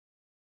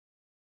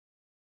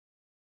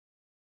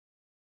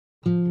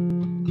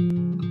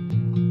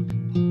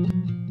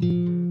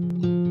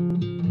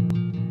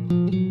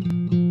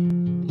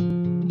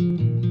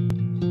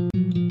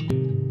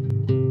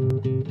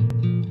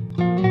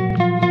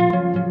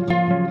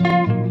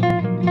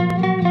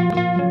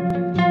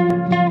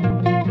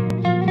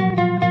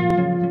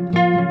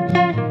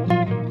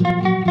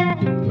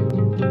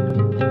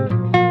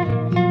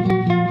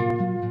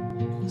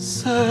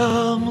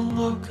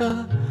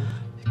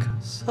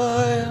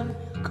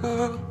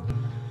girl.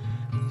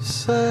 You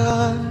say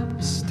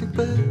I'm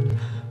stupid,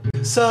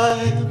 'cause I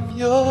am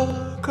your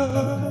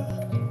girl.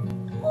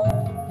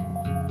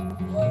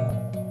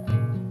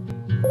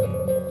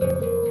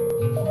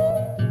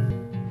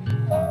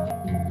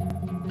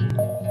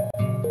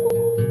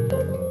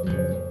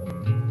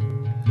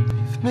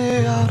 Leave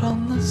me out on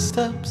the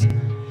steps,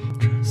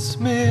 dress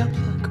me up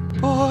like a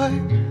boy.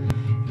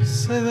 You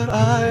say that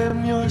I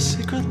am your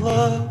secret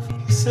love.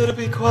 You say to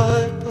be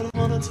quiet, but I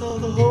wanna tell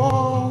the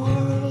whole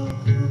world.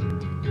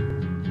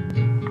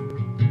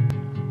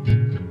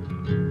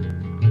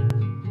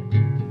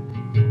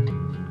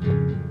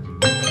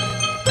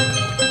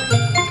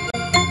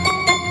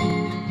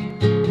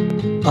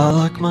 I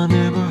like my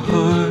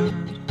neighborhood,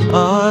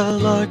 I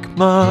like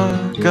my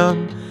gun,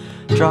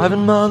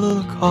 driving my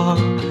little car.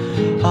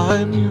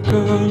 I'm your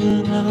girl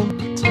and I'll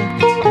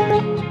protect you.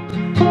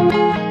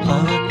 I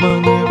like my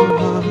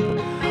neighborhood,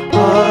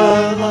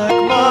 I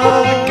like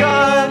my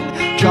gun,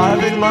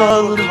 driving my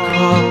little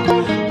car.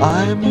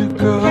 I'm your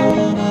girl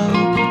and I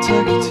will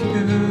protect you.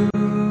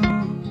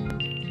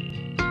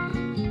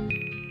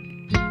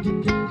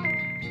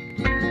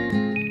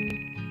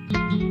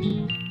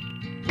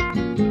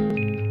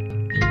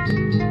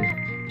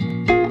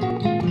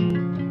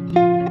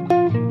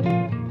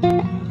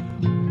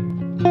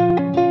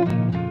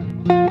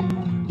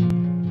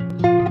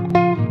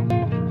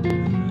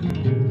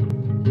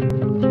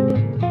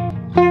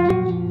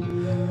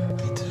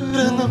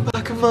 In the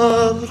back of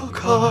my little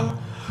car,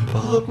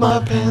 pull up my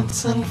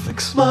pants and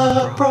fix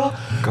my bra.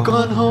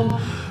 Going home,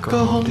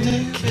 go home to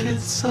your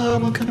kids.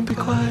 I'm gonna be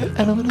quiet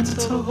and I'm gonna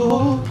tell the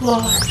whole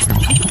block.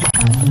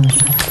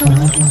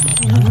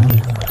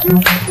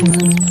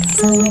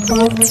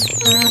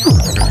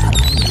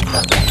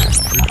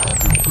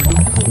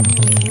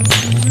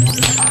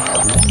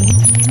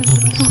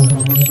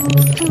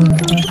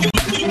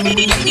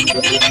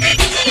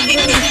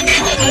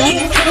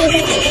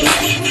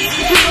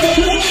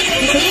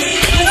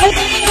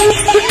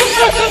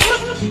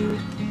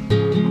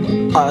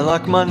 I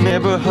like my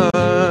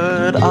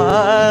neighborhood,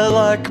 I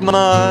like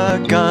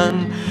my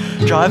gun,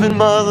 driving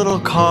my little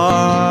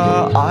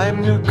car.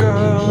 I'm your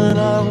girl and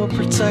I will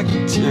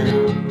protect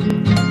you.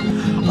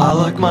 I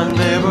like my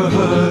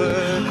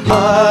neighborhood,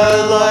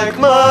 I like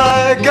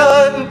my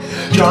gun,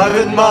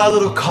 driving my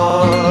little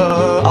car.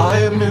 I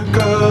am your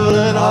girl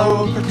and I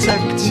will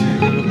protect you.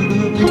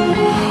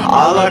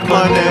 I like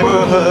my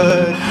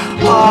neighborhood,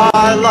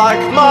 I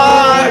like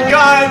my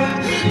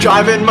gun,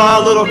 driving my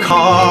little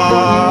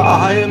car.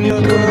 I am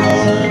your girl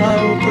and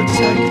I will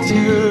protect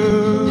you.